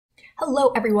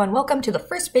Hello everyone, welcome to the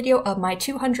first video of my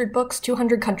 200 books,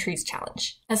 200 countries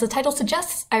challenge. As the title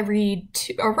suggests, I read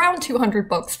around 200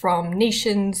 books from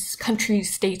nations,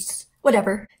 countries, states,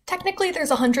 whatever. Technically there's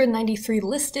 193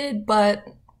 listed, but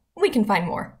we can find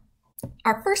more.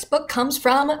 Our first book comes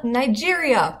from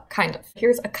Nigeria, kind of.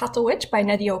 Here's Akata Witch by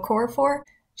Nnedi Okorafor.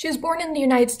 She was born in the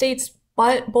United States,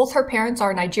 but both her parents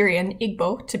are Nigerian,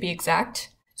 Igbo to be exact.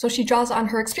 So she draws on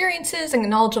her experiences and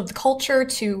knowledge of the culture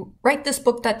to write this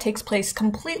book that takes place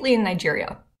completely in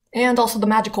Nigeria, and also the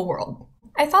magical world.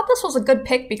 I thought this was a good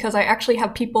pick because I actually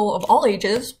have people of all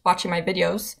ages watching my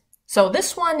videos. So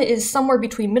this one is somewhere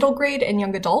between middle grade and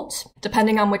young adult.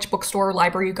 Depending on which bookstore or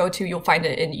library you go to, you'll find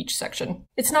it in each section.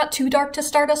 It's not too dark to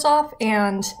start us off,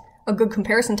 and a good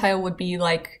comparison title would be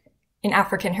like an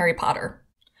African Harry Potter.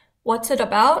 What's it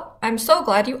about? I'm so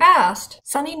glad you asked!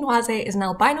 Sunny Nwaze is an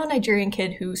albino Nigerian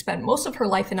kid who spent most of her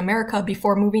life in America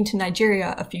before moving to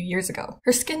Nigeria a few years ago.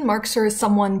 Her skin marks her as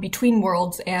someone between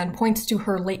worlds and points to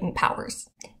her latent powers.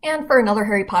 And for another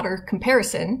Harry Potter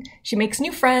comparison, she makes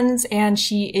new friends and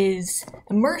she is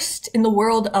immersed in the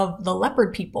world of the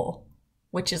leopard people,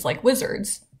 which is like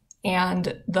wizards,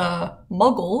 and the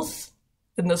muggles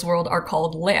in this world are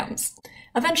called lambs.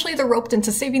 Eventually, they're roped into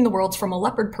saving the world from a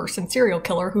leopard person serial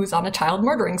killer who's on a child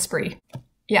murdering spree.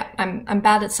 Yeah, I'm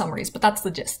bad at summaries, but that's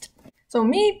the gist. So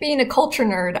me being a culture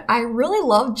nerd, I really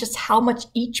loved just how much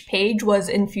each page was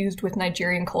infused with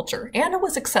Nigerian culture, and it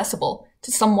was accessible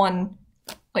to someone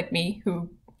like me who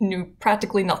knew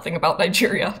practically nothing about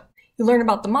Nigeria. You learn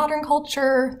about the modern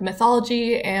culture, the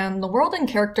mythology, and the world and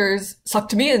characters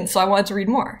sucked me in, so I wanted to read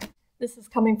more. This is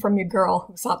coming from your girl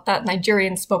who thought that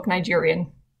Nigerians spoke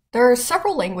Nigerian. There are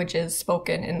several languages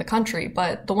spoken in the country,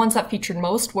 but the ones that featured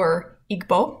most were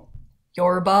Igbo,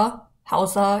 Yoruba,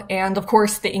 Hausa, and of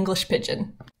course the English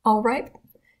pidgin. Alright,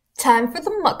 time for the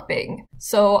mukbang.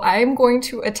 So I'm going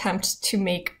to attempt to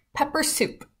make pepper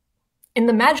soup. In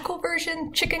the magical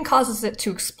version, chicken causes it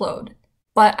to explode.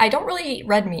 But I don't really eat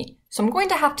red meat, so I'm going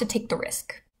to have to take the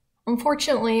risk.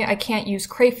 Unfortunately, I can't use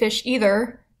crayfish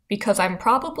either, because I'm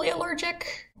probably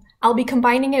allergic. I'll be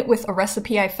combining it with a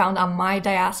recipe I found on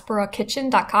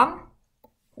mydiasporakitchen.com.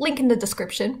 Link in the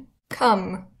description.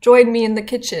 Come, join me in the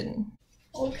kitchen.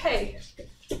 Okay.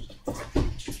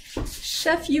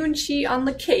 Chef Yunchi on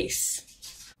the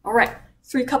case. Alright,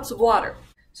 3 cups of water.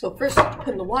 So first put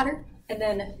in the water, and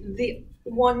then the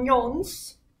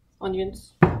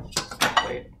onions.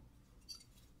 Wait.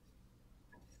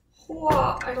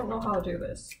 Wow, I don't know how to do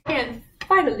this. And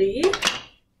finally,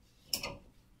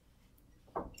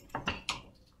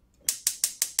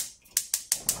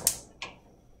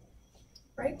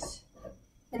 right?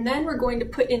 And then we're going to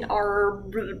put in our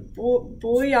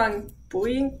bouillon,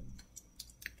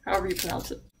 however you pronounce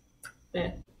it.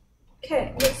 Yeah.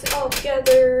 Okay, mix it all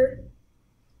together.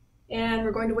 And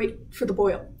we're going to wait for the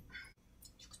boil.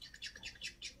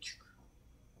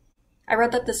 I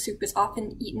read that this soup is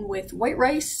often eaten with white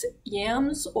rice,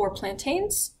 yams, or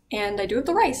plantains, and I do have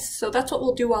the rice, so that's what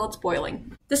we'll do while it's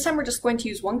boiling. This time we're just going to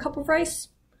use 1 cup of rice.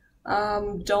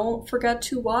 Don't forget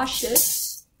to wash it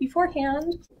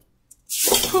beforehand.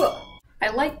 I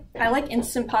like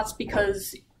Instant Pots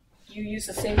because you use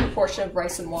the same proportion of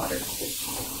rice and water.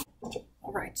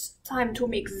 Alright, time to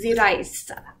make the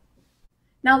rice.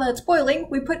 Now that it's boiling,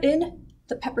 we put in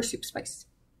the pepper soup spice.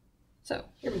 So,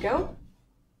 here we go.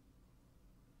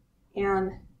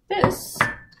 And this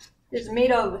is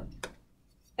made of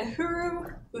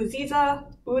ehuru, uziza,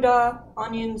 uda,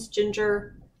 onions,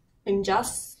 ginger,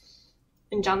 injansa,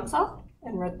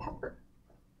 and red pepper.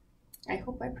 I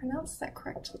hope I pronounced that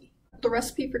correctly. The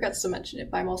recipe forgets to mention it,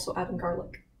 but I'm also adding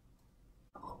garlic.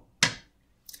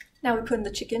 Now we put in the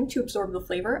chicken to absorb the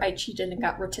flavor. I cheated and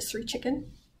got rotisserie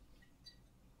chicken.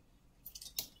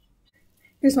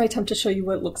 Here's my attempt to show you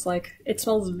what it looks like. It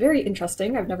smells very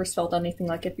interesting. I've never smelled anything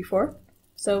like it before,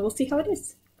 so we'll see how it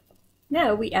is.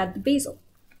 Now we add the basil.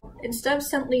 Instead of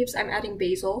scent leaves, I'm adding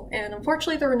basil, and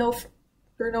unfortunately there are no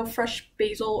fresh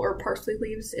basil or parsley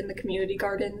leaves in the community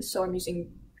garden, so I'm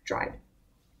using dried.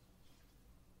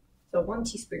 So 1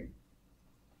 teaspoon.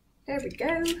 There we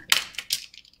go.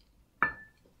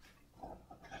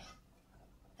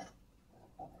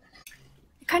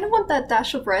 I kind of want that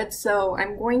dash of red, so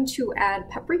I'm going to add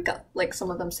paprika, like some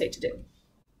of them say to do.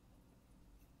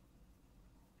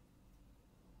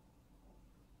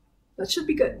 That should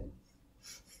be good.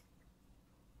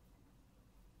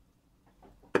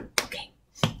 Okay.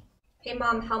 Hey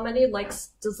mom, how many likes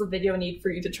does the video need for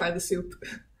you to try the soup?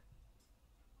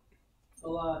 A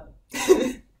lot.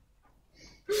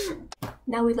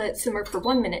 Now we let it simmer for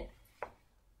 1 minute.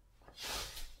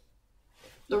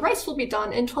 The rice will be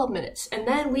done in 12 minutes, and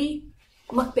then we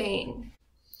Mukbang.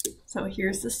 So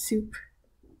here's the soup,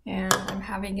 and I'm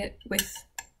having it with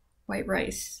white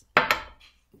rice.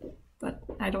 But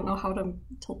I don't know how to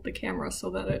tilt the camera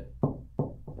so that it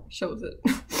shows it.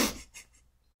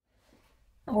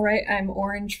 Alright, I'm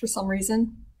orange for some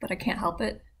reason, but I can't help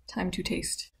it. Time to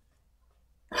taste.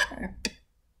 Okay.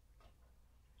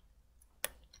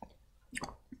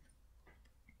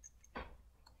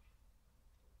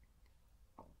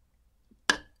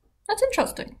 That's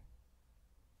interesting.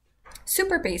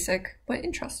 Super basic, but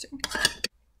interesting.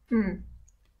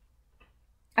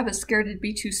 I was scared it'd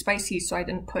be too spicy, so I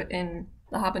didn't put in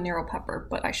the habanero pepper,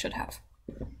 but I should have.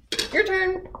 Your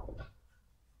turn!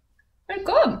 It's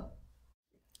good!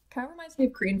 Kind of reminds me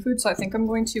of Korean food, so I think I'm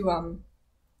going to,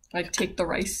 like, take the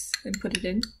rice and put it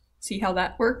in. See how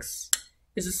that works?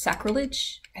 Is this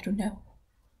sacrilege? I don't know.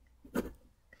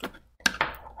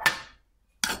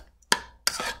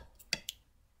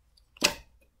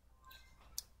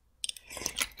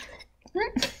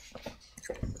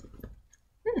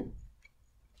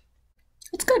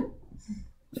 It's good.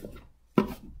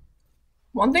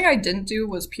 One thing I didn't do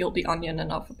was peel the onion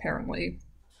enough, apparently.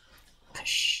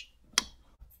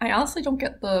 I honestly don't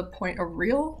get the point of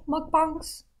real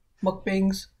mukbangs,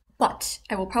 but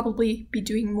I will probably be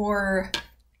doing more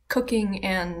cooking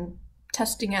and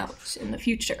testing out in the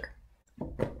future.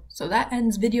 So that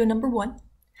ends video number 1.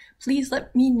 Please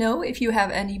let me know if you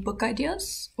have any book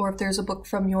ideas, or if there's a book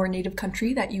from your native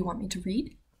country that you want me to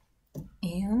read.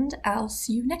 And I'll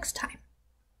see you next time.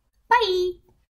 Bye!